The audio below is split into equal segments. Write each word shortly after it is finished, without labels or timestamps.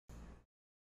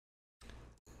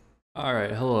All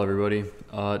right, hello everybody.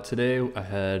 Today I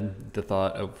had the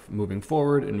thought of moving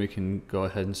forward and we can go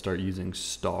ahead and start using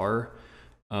STAR.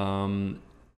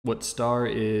 What STAR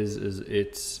is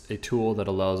it's a tool that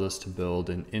allows us to build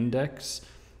an index.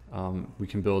 We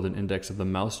can build an index of the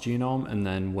mouse genome, and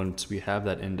then once we have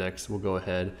that index, we'll go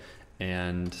ahead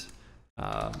and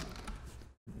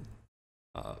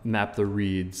map the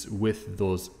reads with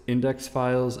those index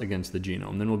files against the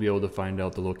genome. Then we'll be able to find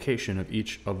out the location of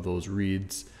each of those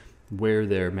reads, where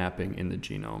they're mapping in the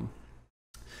genome.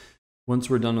 Once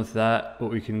we're done with that,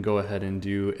 what we can go ahead and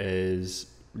do is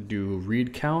do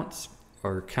read counts,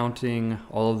 or counting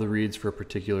all of the reads for a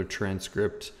particular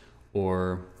transcript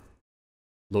or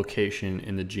location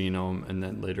in the genome. And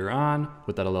then later on,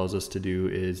 what that allows us to do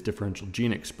is differential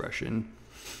gene expression.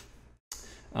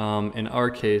 In our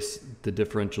case, the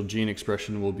differential gene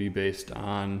expression will be based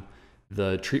on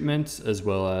the treatments as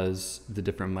well as the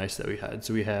different mice that we had.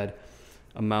 So we had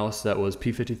a mouse that was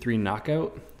P53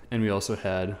 knockout, and we also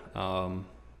had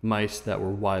mice that were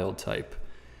wild type.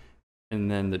 And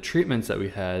then the treatments that we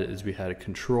had is we had a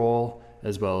control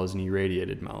as well as an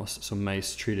irradiated mouse. So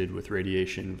mice treated with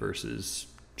radiation versus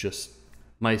just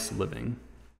mice living.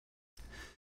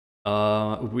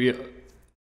 Below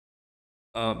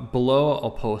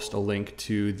I'll post a link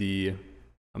to the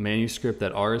manuscript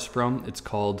that R is from. It's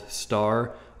called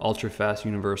STAR Ultrafast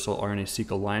Universal RNA-seq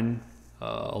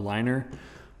aligner.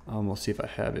 We'll see if I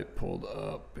have it pulled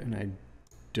up, and I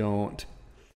don't.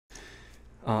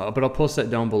 But I'll post that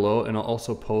down below, and I'll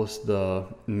also post the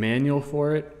manual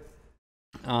for it.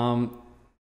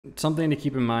 Something to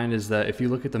keep in mind is that if you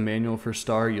look at the manual for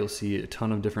STAR, you'll see a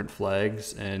ton of different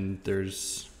flags, and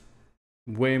there's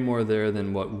way more there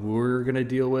than what we're going to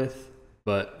deal with.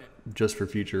 But just for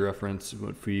future reference,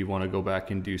 if we want to go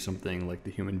back and do something like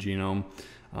the human genome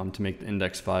to make the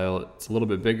index file, it's a little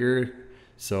bit bigger,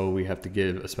 so we have to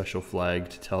give a special flag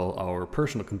to tell our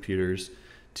personal computers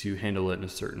to handle it in a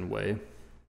certain way.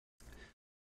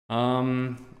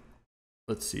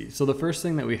 Let's see. So the first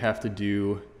thing that we have to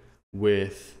do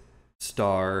with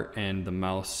STAR and the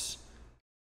mouse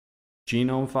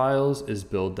genome files is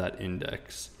build that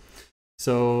index.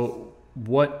 So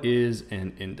what is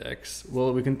an index?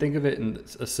 Well, we can think of it in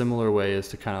a similar way as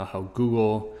to kind of how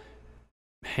Google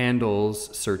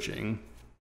handles searching.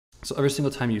 So every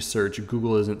single time you search,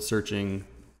 Google isn't searching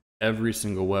every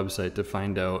single website to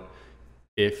find out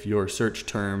if your search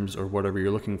terms or whatever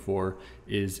you're looking for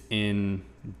is in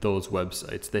those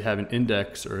websites. They have an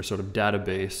index or a sort of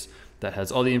database that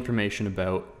has all the information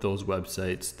about those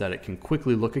websites that it can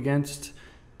quickly look against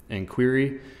and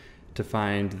query to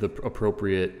find the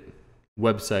appropriate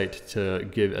website to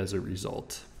give as a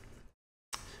result.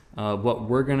 What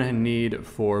we're going to need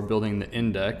for building the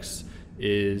index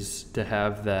is to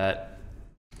have that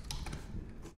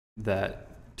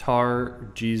tar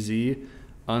GZ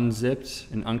unzipped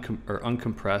and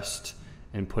uncompressed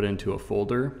and put into a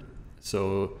folder.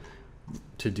 So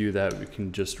to do that, we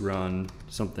can just run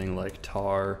something like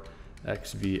tar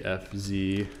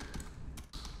xvfz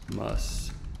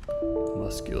musculus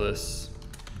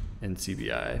and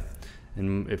CBI.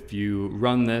 And if you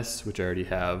run this, which I already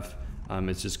have,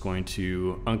 it's just going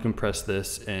to uncompress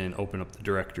this and open up the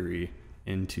directory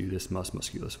into this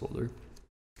musculus folder.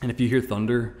 And if you hear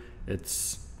thunder,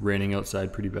 it's raining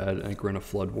outside pretty bad. I think we're in a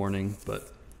flood warning,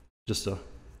 but just a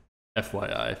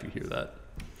FYI if you hear that.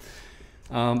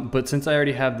 But since I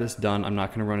already have this done, I'm not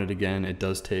going to run it again. It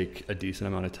does take a decent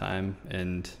amount of time,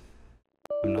 and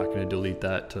I'm not going to delete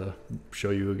that to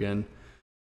show you again.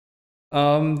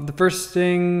 The first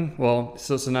thing,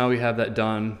 so now we have that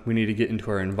done, we need to get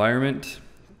into our environment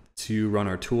to run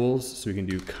our tools. So we can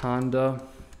do conda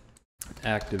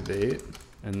activate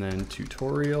and then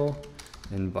tutorial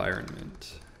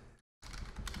environment.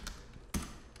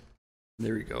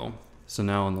 There we go. So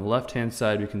now on the left hand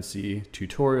side we can see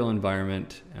tutorial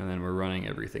environment, and then we're running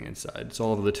everything inside. So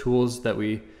all of the tools that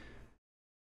we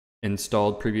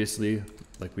installed previously,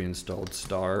 like we installed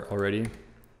STAR already.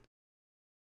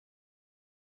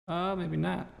 Maybe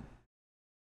not.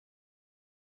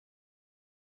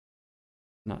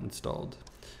 Not installed.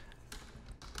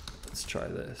 Let's try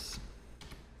this.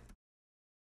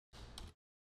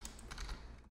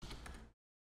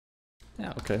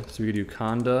 Yeah, okay. So we can do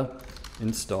conda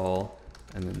install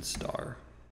and then STAR.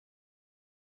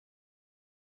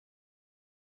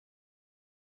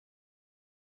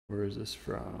 Where is this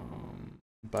from?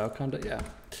 Bioconda? Yeah.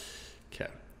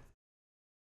 Okay.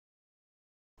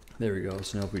 There we go.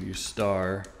 So now if we do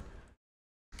STAR,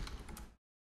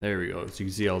 there we go. So you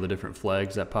can see all the different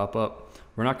flags that pop up.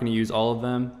 We're not going to use all of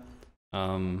them.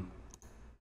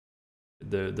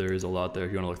 there is a lot there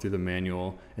if you want to look through the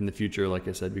manual. In the future, like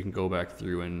I said, we can go back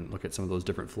through and look at some of those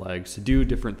different flags to do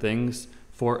different things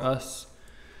for us.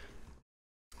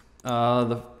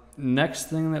 The next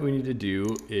thing that we need to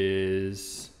do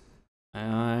is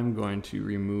I'm going to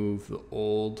remove the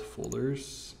old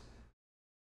folders.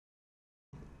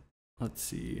 Let's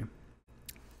see.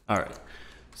 All right,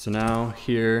 so now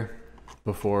here,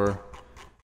 before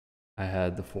I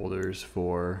had the folders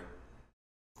for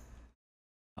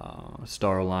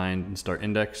star aligned and star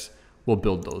index, we'll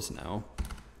build those now.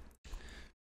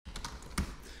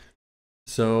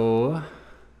 So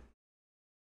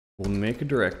we'll make a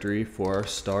directory for our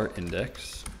star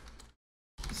index.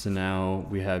 So now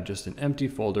we have just an empty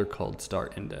folder called star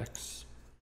index.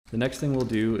 The next thing we'll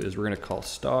do is we're going to call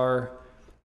star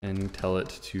and tell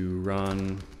it to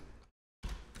run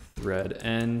thread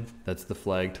n. That's the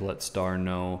flag to let star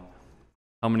know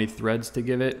how many threads to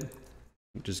give it.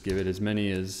 Just give it as many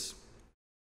as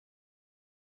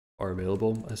are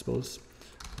available, I suppose.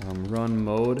 Run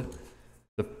mode.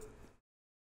 The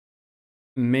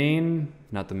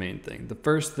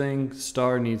first thing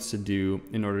star needs to do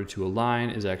in order to align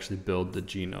is actually build the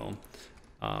genome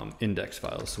index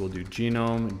file. So we'll do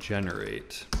genome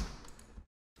generate.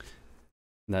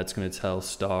 And that's going to tell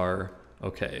star,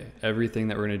 okay, everything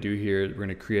that we're going to do here, we're going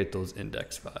to create those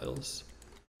index files.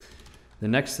 The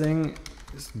next thing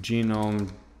is genome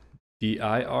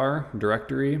dir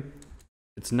directory.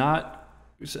 It's not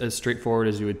as straightforward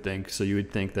as you would think. So you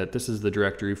would think that this is the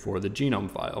directory for the genome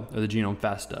file or the genome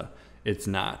FASTA. It's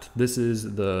not. This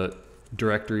is the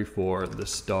directory for the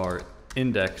star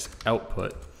index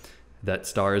output that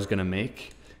star is going to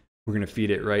make. We're going to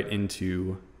feed it right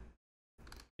into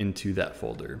that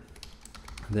folder.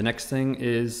 The next thing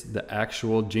is the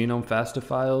actual genome FASTA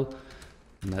file,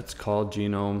 and that's called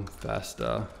genome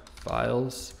FASTA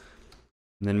files.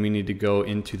 And then we need to go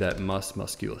into that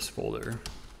musculus folder.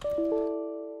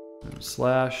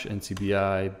 Slash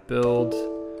ncbi build.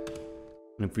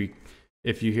 And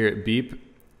if you hear it beep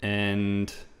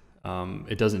and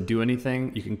it doesn't do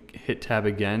anything, you can hit tab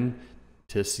again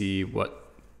to see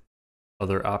what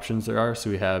other options there are. So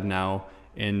we have now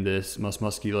in this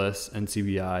musculus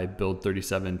ncbi build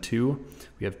 37.2,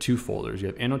 we have two folders. You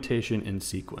have annotation and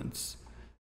sequence.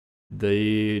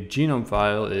 The genome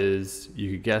file is,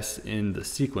 you could guess, in the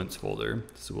sequence folder.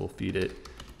 So we'll feed it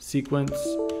sequence.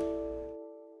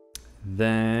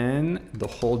 Then the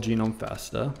whole genome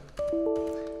FASTA.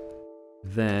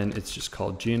 Then it's just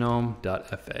called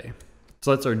genome.fa.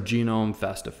 So that's our genome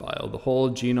FASTA file. The whole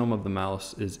genome of the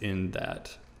mouse is in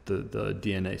that, the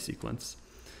DNA sequence.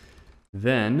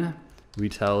 Then we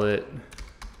tell it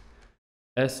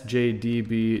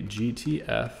sjdb.gtf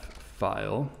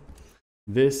file.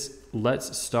 This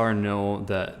lets star know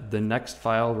that the next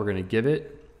file we're going to give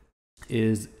it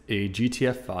is a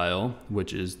GTF file,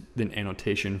 which is an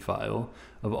annotation file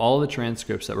of all the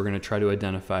transcripts that we're going to try to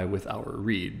identify with our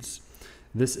reads.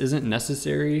 This isn't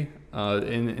necessary.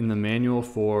 In the manual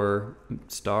for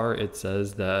star, it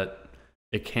says that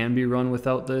it can be run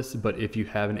without this, but if you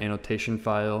have an annotation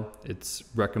file, it's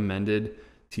recommended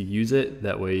to use it.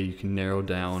 That way you can narrow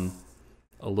down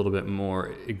a little bit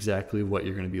more exactly what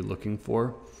you're going to be looking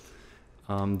for.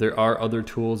 There are other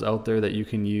tools out there that you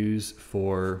can use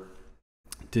for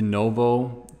de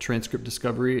novo transcript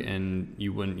discovery, and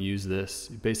you wouldn't use this.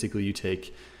 Basically, you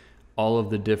take all of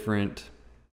the different,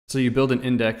 so you build an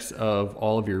index of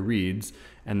all of your reads,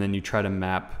 and then you try to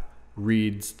map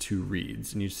reads to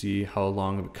reads, and you see how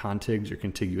long of contigs or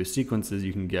contiguous sequences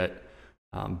you can get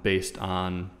based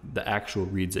on the actual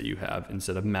reads that you have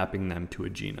instead of mapping them to a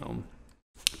genome.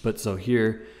 But so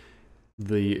here,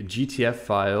 the GTF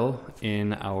file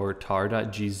in our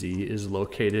tar.gz is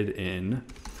located in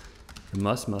the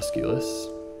musculus,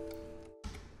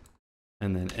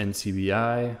 and then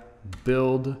ncbi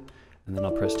build, and then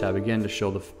I'll press tab again to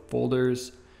show the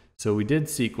folders. So we did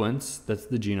sequence, that's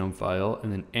the genome file,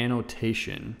 and then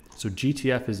annotation. So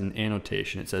GTF is an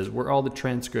annotation. It says where all the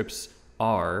transcripts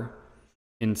are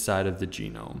inside of the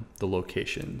genome, the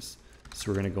locations. So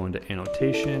we're going to go into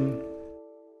annotation,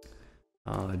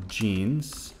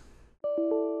 genes,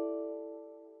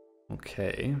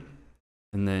 okay,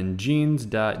 and then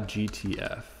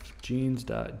genes.gtf,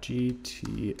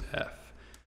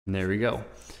 and there we go.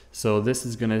 So this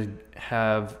is going to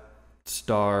have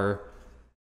star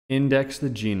index the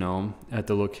genome at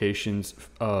the locations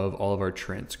of all of our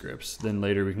transcripts. Then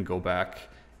later we can go back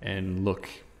and look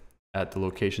at the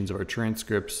locations of our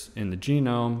transcripts in the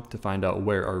genome to find out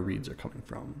where our reads are coming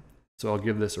from. So I'll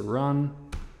give this a run,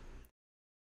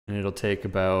 and it'll take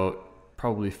about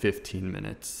probably 15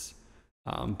 minutes,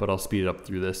 but I'll speed it up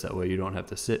through this. That way you don't have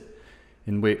to sit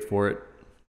and wait for it.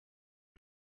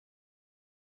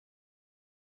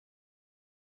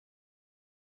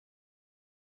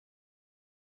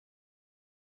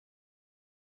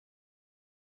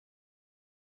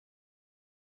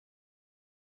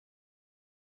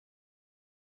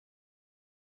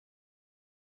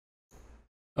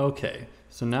 Okay,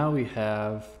 so now we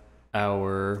have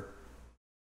our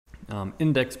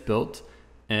index built,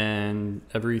 and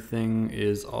everything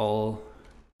is all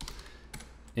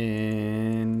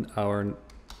in our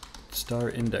star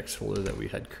index folder that we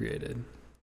had created.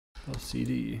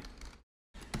 LCD.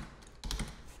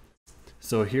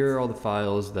 So here are all the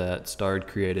files that Star had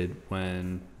created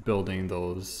when building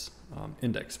those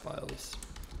index files,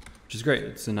 which is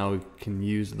great. So now we can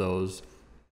use those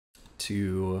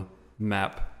to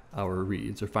map our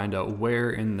reads or find out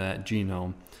where in that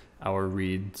genome our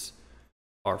reads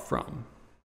are from.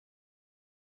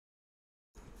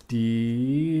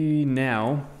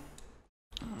 Now,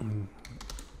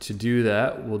 to do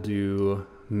that, we'll do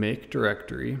make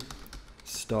directory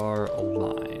star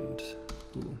aligned.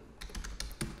 Ooh.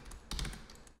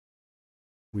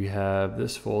 We have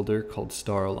this folder called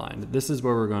star aligned. This is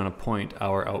where we're going to point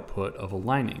our output of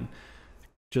aligning,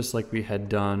 just like we had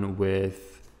done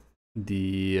with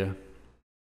the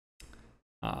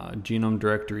genome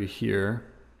directory here.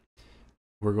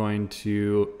 We're going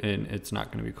to, and it's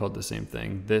not going to be called the same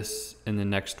thing. This and the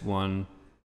next one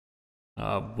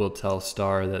will tell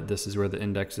star that this is where the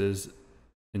index is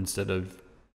instead of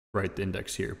write the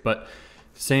index here. But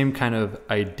same kind of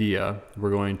idea.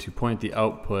 We're going to point the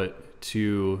output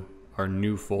to our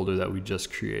new folder that we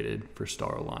just created for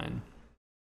star align.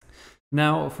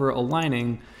 Now for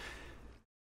aligning,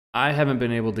 I haven't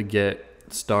been able to get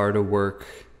star to work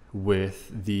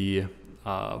with the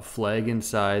flag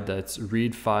inside that's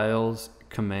read files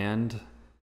command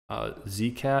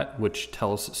zcat, which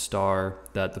tells star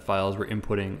that the files we're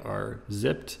inputting are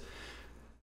zipped.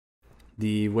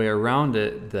 The way around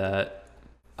it that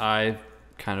I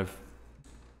kind of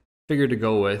figured to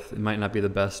go with, it might not be the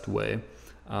best way,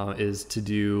 is to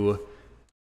do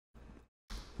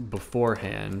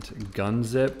beforehand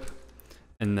gunzip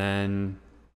and then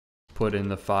put in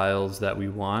the files that we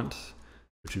want,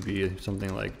 which would be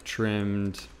something like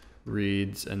trimmed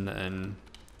reads, and then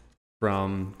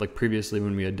from like previously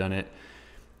when we had done it,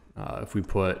 if we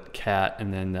put cat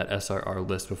and then that SRR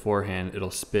list beforehand, it'll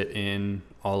spit in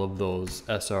all of those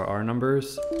SRR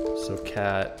numbers. So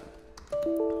cat,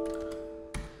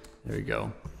 there we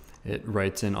go. It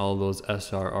writes in all of those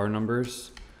SRR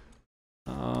numbers.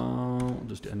 We'll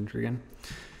just enter again.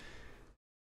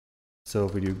 So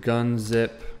if we do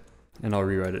gunzip, and I'll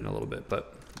rewrite it in a little bit,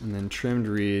 and then trimmed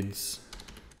reads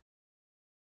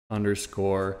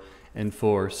underscore, and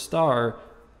for star,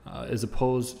 as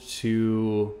opposed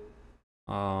to,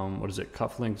 what is it,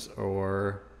 cufflinks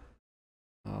or,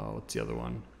 what's the other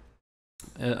one?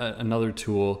 Another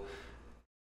tool,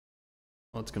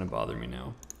 well, it's gonna bother me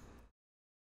now.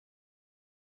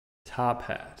 Top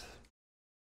hat.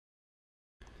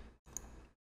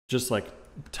 Just like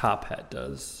Top Hat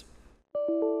does.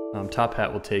 Top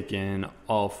Hat will take in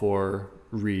all 4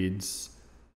 reads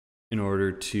in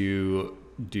order to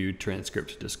do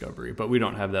transcript discovery, but we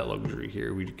don't have that luxury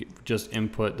here. We just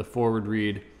input the forward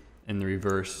read and the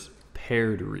reverse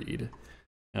paired read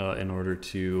in order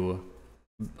to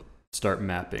start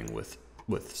mapping with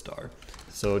star.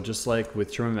 So just like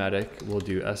with Trimmatic, we'll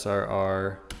do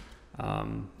SRR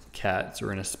cat. So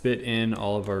we're going to spit in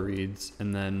all of our reads,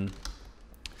 and then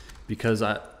because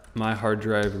my hard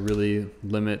drive really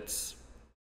limits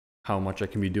how much I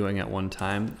can be doing at one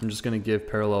time, I'm just going to give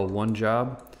Parallel one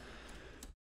job.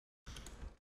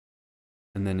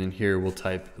 And then in here, we'll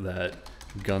type that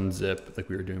gunzip like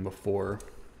we were doing before.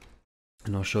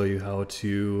 And I'll show you how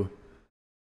to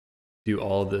do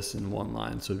all of this in one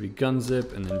line. So it'd be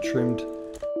gunzip and then trimmed.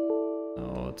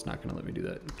 Oh, it's not going to let me do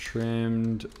that.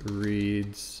 Trimmed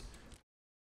reads.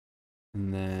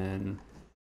 And then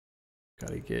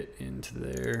got to get into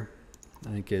there.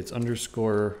 I think it's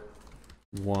underscore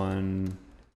one.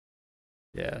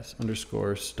 Yes,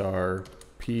 underscore star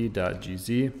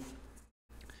p.gz.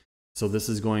 So this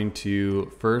is going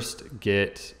to first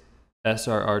get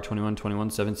SRR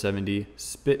 2121-770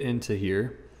 spit into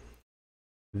here.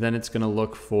 Then it's going to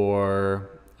look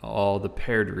for all the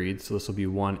paired reads. So this will be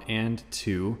 1 and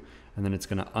 2. And then it's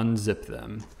going to unzip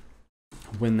them.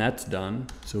 When that's done,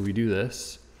 so we do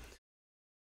this.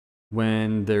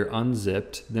 When they're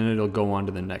unzipped, then it'll go on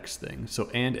to the next thing. So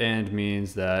and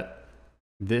means that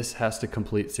this has to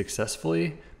complete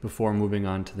successfully before moving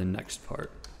on to the next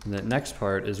part. And that next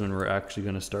part is when we're actually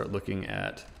going to start looking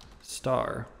at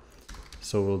star.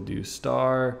 So we'll do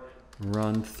star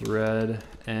run thread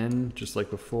n just like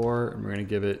before, and we're going to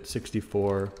give it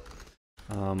 64.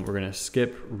 We're going to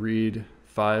skip read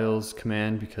files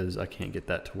command because I can't get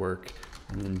that to work.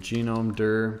 And then genome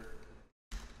dir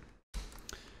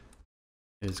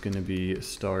is going to be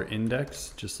star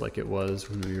index, just like it was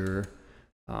when we were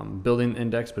building the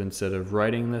index, but instead of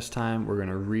writing this time, we're going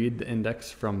to read the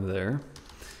index from there.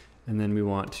 And then we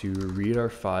want to read our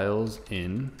files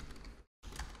in.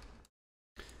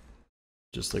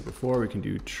 Just like before, we can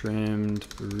do trimmed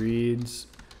reads,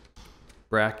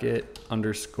 bracket,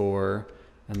 underscore,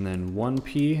 and then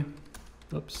 1p.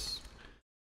 Oops.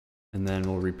 And then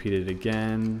we'll repeat it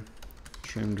again.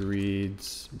 Trimmed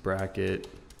reads, bracket,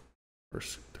 or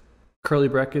curly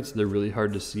brackets. They're really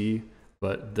hard to see,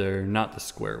 but they're not the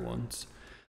square ones.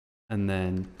 And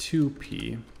then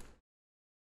 2p.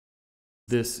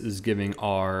 This is giving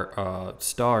our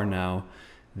star now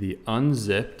the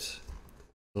unzipped.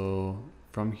 So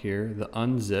from here, the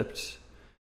unzipped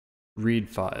read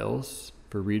files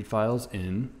for read files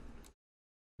in.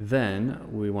 Then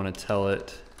we want to tell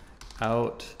it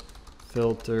out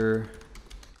filter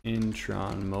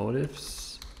intron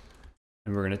motifs,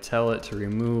 and we're going to tell it to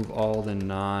remove all the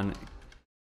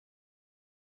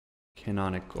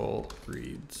non-canonical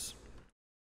reads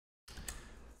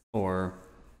or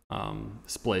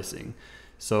splicing.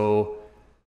 So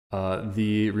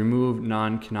the remove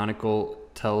non-canonical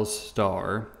tells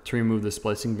star to remove the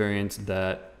splicing variants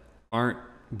that aren't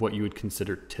what you would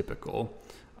consider typical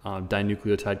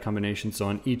dinucleotide combinations. So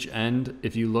on each end,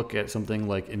 if you look at something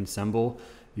like ensemble,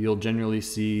 you'll generally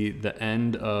see the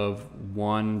end of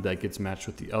one that gets matched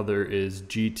with the other is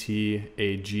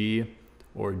GTAG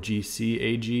or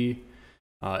GCAG.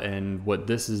 And what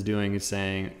this is doing is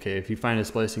saying, okay, if you find a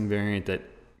splicing variant that,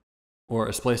 or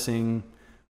a splicing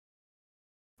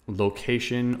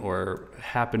location or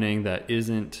happening that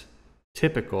isn't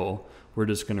typical, we're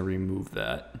just going to remove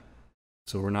that.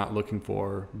 So we're not looking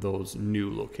for those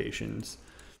new locations.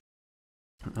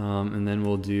 And then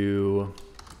we'll do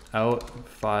out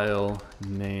file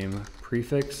name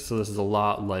prefix. So this is a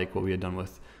lot like what we had done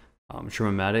with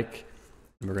Trimomatic.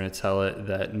 And we're going to tell it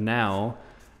that now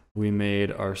we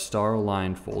made our star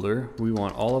aligned folder. We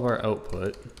want all of our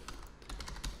output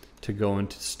to go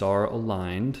into star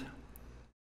aligned.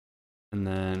 And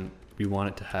then we want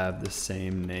it to have the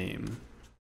same name.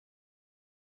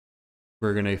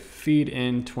 We're going to feed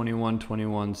in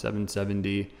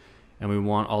 2121.770, and we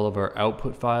want all of our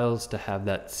output files to have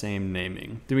that same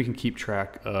naming. Then we can keep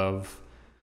track of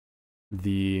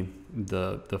the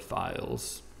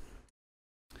files.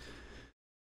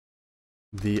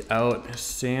 The out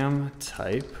SAM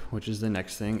type, which is the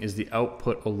next thing, is the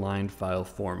output aligned file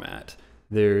format.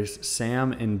 There's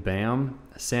SAM and BAM.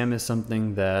 SAM is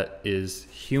something that is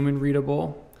human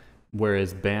readable,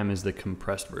 whereas BAM is the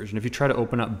compressed version. If you try to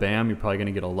open up BAM, you're probably going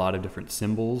to get a lot of different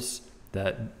symbols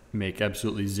that make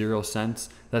absolutely zero sense.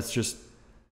 That's just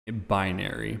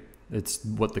binary. It's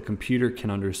what the computer can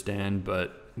understand,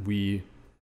 but we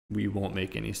won't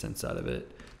make any sense out of it.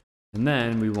 And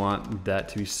then we want that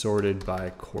to be sorted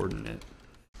by coordinate.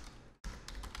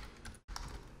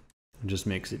 It just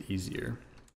makes it easier.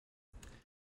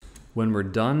 When we're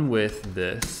done with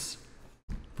this,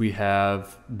 we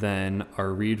have then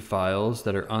our read files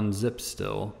that are unzipped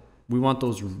still. We want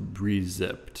those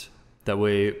rezipped. That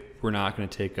way we're not going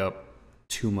to take up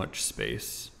too much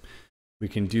space. We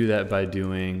can do that by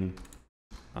doing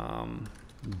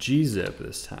gzip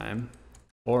this time,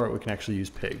 or we can actually use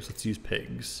pigs. Let's use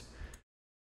pigs.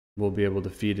 We'll be able to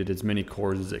feed it as many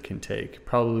cores as it can take.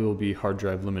 Probably will be hard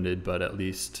drive limited, but at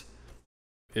least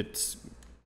it's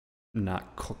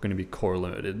not going to be core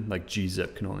limited. Like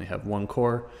gzip can only have one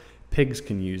core. Pigs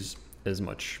can use as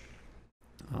much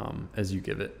as you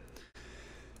give it.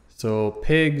 So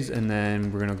pigs, and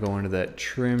then we're going to go into that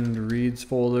trimmed reads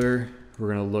folder.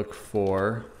 We're going to look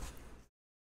for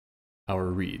our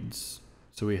reads.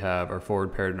 So we have our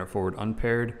forward paired and our forward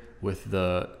unpaired with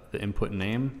the input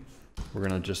name. We're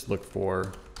going to just look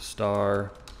for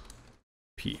star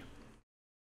P.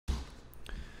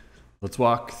 Let's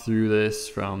walk through this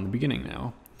from the beginning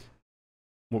now.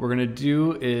 What we're going to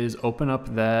do is open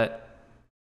up that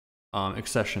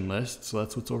accession list. So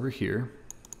that's what's over here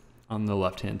on the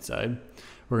left-hand side.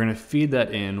 We're going to feed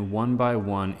that in one by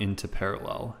one into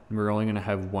parallel. And we're only going to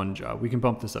have one job. We can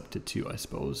bump this up to 2, I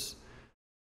suppose.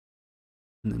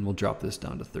 And then we'll drop this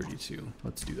down to 32.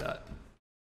 Let's do that.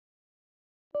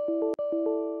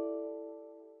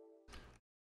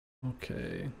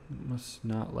 Okay, must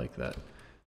not like that.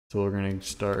 So we're going to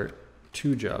start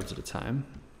 2 jobs at a time,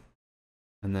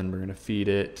 and then we're going to feed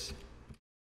it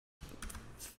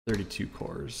 32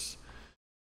 cores.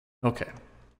 Okay,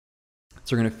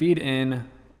 so we're going to feed in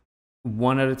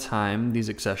one at a time these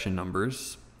accession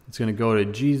numbers. It's going to go to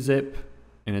gzip,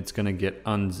 and it's going to get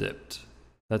unzipped.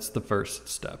 That's the first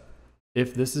step.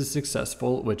 If this is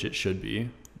successful, which it should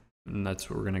be, and that's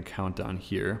what we're going to count on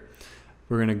here,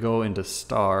 we're going to go into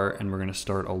star, and we're going to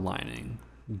start aligning.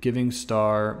 giving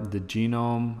star the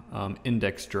genome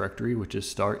index directory, which is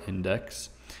star index,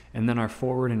 and then our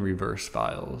forward and reverse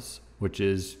files, which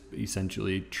is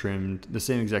essentially trimmed, the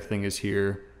same exact thing as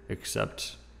here,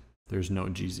 except there's no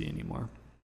GZ anymore.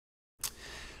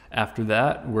 After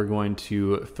that, we're going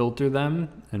to filter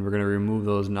them, and we're going to remove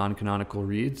those non-canonical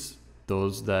reads,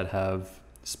 those that have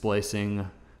splicing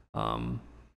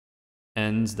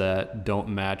ends that don't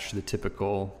match the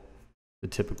typical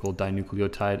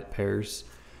dinucleotide pairs.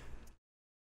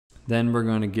 Then we're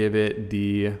going to give it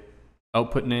the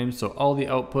output name. So all the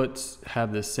outputs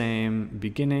have the same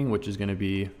beginning, which is going to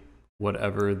be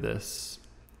whatever this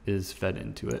is fed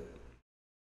into it.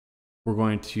 We're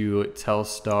going to tell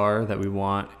star that we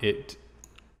want it,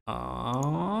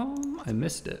 I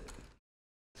missed it,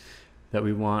 that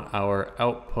we want our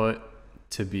output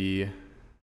to be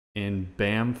in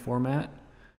BAM format.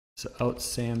 So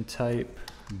outsam type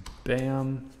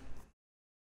BAM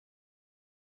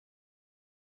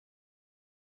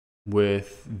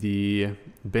with the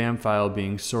BAM file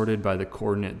being sorted by the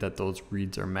coordinate that those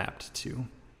reads are mapped to.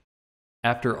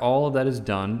 After all of that is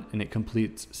done and it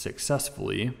completes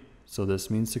successfully, so this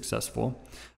means successful,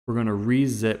 we're going to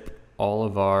rezip all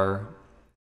of our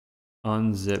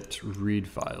unzipped read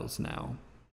files now.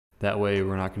 That way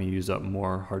we're not going to use up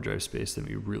more hard drive space than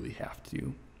we really have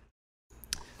to.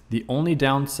 The only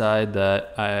downside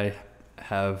that I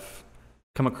have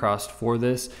come across for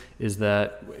this is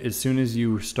that as soon as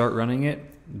you start running it,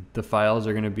 the files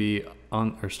are going to be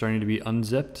starting to be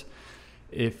unzipped.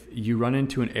 If you run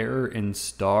into an error in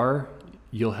star,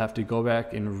 you'll have to go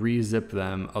back and rezip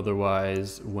them.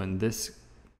 Otherwise,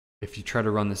 if you try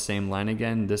to run the same line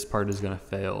again, this part is going to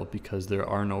fail because there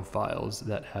are no files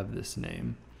that have this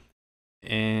name.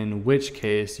 In which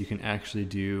case you can actually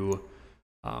do,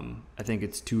 I think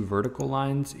it's 2 vertical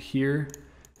lines here.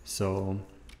 So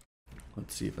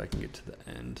let's see if I can get to the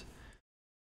end.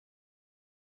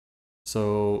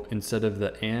 So instead of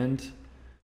the and,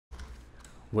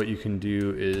 what you can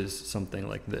do is something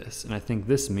like this. And I think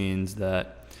this means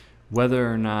that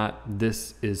whether or not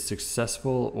this is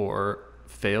successful or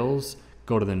fails,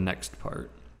 go to the next part.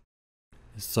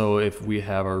 So if we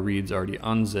have our reads already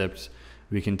unzipped,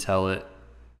 we can tell it,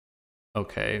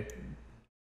 okay,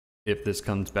 if this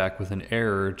comes back with an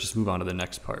error, just move on to the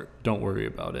next part. Don't worry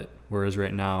about it. Whereas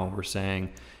right now we're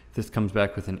saying, if this comes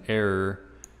back with an error,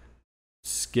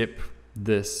 skip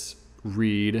this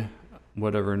read,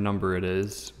 whatever number it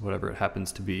is, whatever it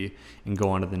happens to be, and go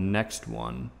on to the next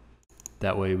one.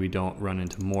 That way we don't run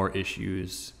into more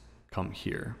issues come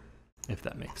here, if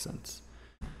that makes sense.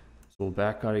 So we'll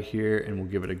back out of here and we'll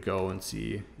give it a go and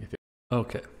see if it,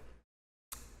 okay.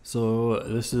 So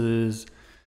this is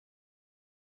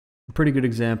a pretty good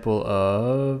example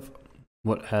of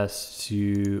what has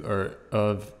to, or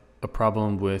of a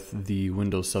problem with the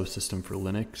Windows Subsystem for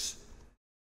Linux.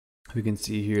 We can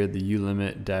see here the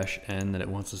ulimit -n that it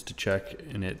wants us to check,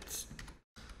 and it's,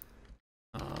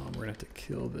 we're gonna have to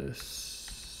kill this.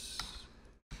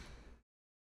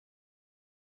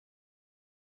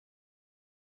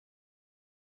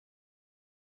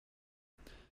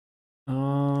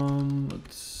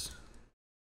 Let's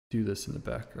do this in the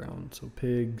background. So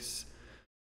pigs,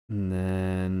 and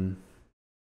then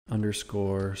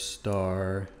underscore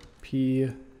star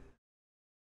p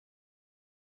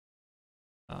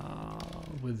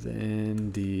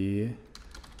within the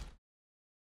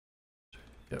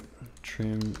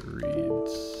trimmed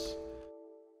reads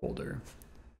folder.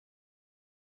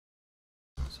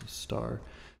 So star.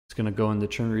 It's going to go in the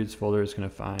trim reads folder. It's going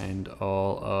to find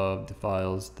all of the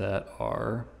files that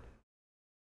are,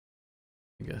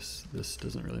 I guess this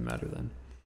doesn't really matter then,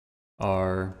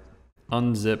 are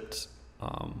unzipped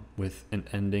with an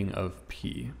ending of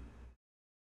P.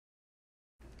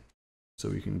 So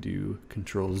we can do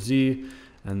Control Z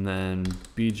and then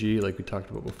BG like we talked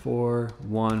about before,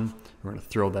 1. We're going to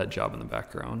throw that job in the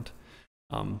background.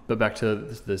 But back to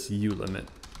this ulimit.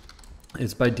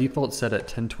 It's by default set at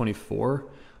 1024.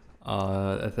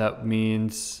 That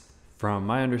means, from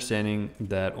my understanding,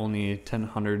 that only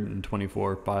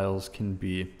 1024 files can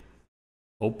be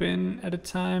open at a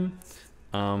time.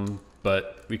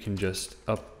 But we can just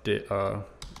update,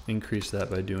 increase that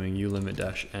by doing ulimit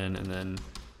 -n and then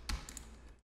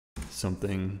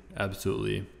something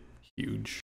absolutely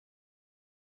huge.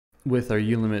 With our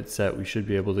ulimit set, we should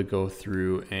be able to go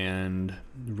through and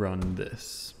run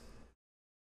this.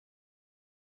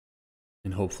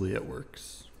 And hopefully it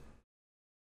works.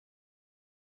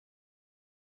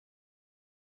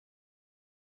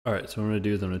 All right, so what I'm gonna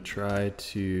do is I'm gonna try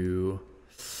to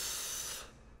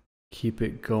keep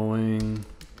it going.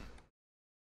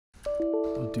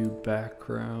 We'll do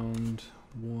background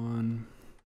 1.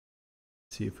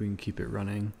 See if we can keep it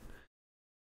running.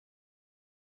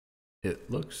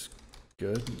 It looks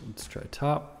good. Let's try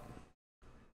top.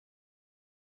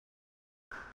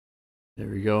 There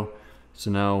we go.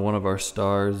 So now one of our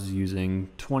stars using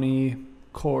 20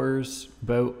 cores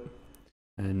about,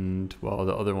 and while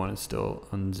the other one is still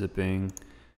unzipping.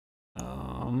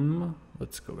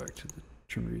 Let's go back to the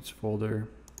trim reads folder.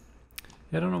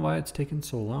 Yeah, I don't know why it's taken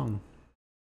so long.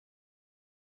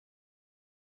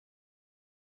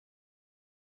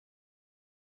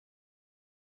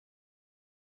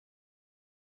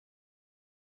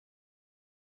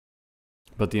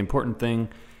 But the important thing,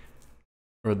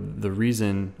 or the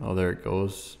reason, oh, there it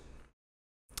goes.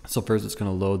 So first it's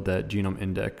going to load that genome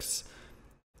index,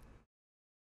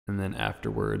 and then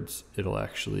afterwards it'll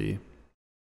actually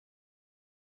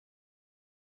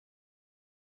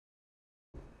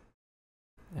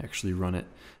run it.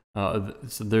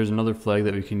 So there's another flag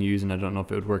that we can use, and I don't know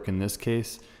if it would work in this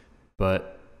case,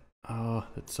 but oh,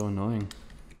 that's so annoying.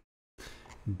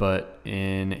 But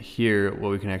in here,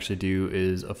 what we can actually do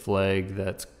is a flag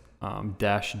that's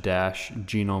dash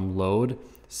genome load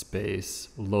space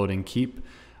load and keep.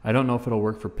 I don't know if it'll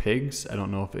work for pigs. I don't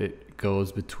know if it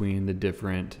goes between the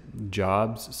different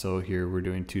jobs. So here we're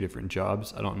doing 2 different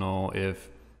jobs. I don't know if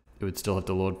it would still have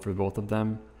to load for both of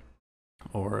them,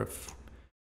 or if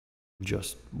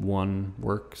just one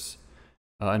works.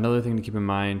 Another thing to keep in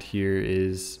mind here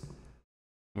is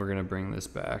we're going to bring this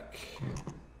back.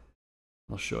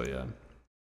 I'll show you.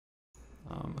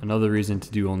 Another reason to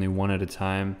do only one at a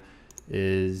time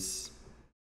is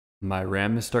my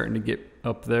RAM is starting to get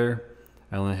up there.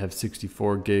 I only have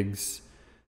 64 gigs,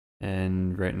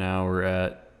 and right now we're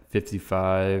at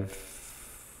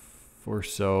 55 or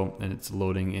so, and it's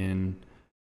loading in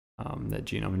that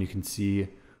genome. And you can see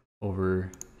over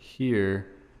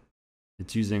here,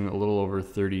 it's using a little over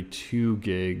 32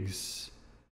 gigs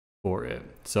for it.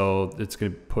 So it's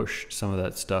going to push some of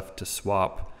that stuff to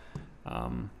swap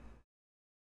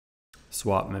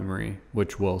memory,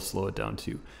 which will slow it down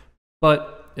too.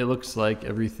 But it looks like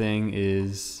everything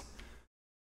is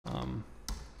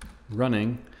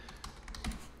running,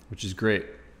 which is great.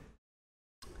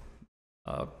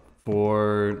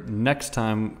 For next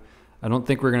time, I don't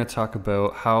think we're going to talk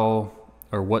about how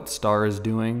or what star is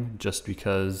doing, just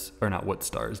because, or not what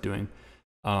star is doing.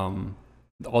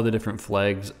 All the different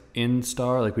flags in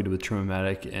star, like we did with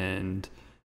Trim-O-Matic, and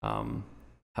how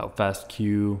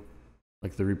FastQ,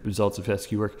 like the results of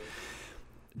FastQ work.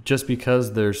 Just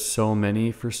because there's so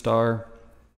many for star,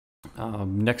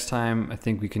 next time I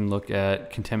think we can look at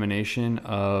contamination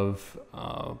of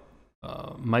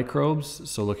microbes.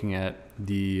 So looking at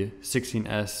the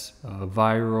 16S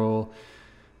viral,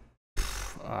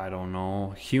 I don't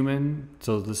know, human.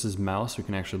 So this is mouse. We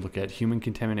can actually look at human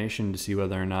contamination to see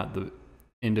whether or not the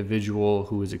individual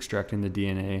who was extracting the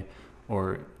DNA,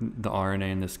 or the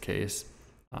RNA in this case,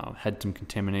 had some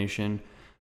contamination.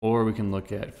 Or we can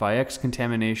look at Phi-X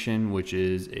contamination, which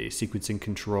is a sequencing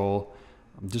control.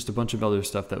 Just a bunch of other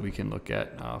stuff that we can look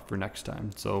at for next time.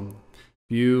 So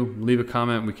if you leave a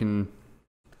comment,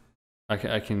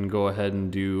 I can go ahead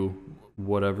and do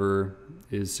whatever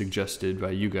is suggested by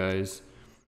you guys.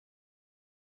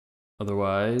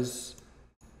 Otherwise,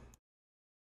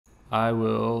 I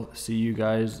will see you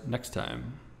guys next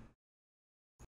time.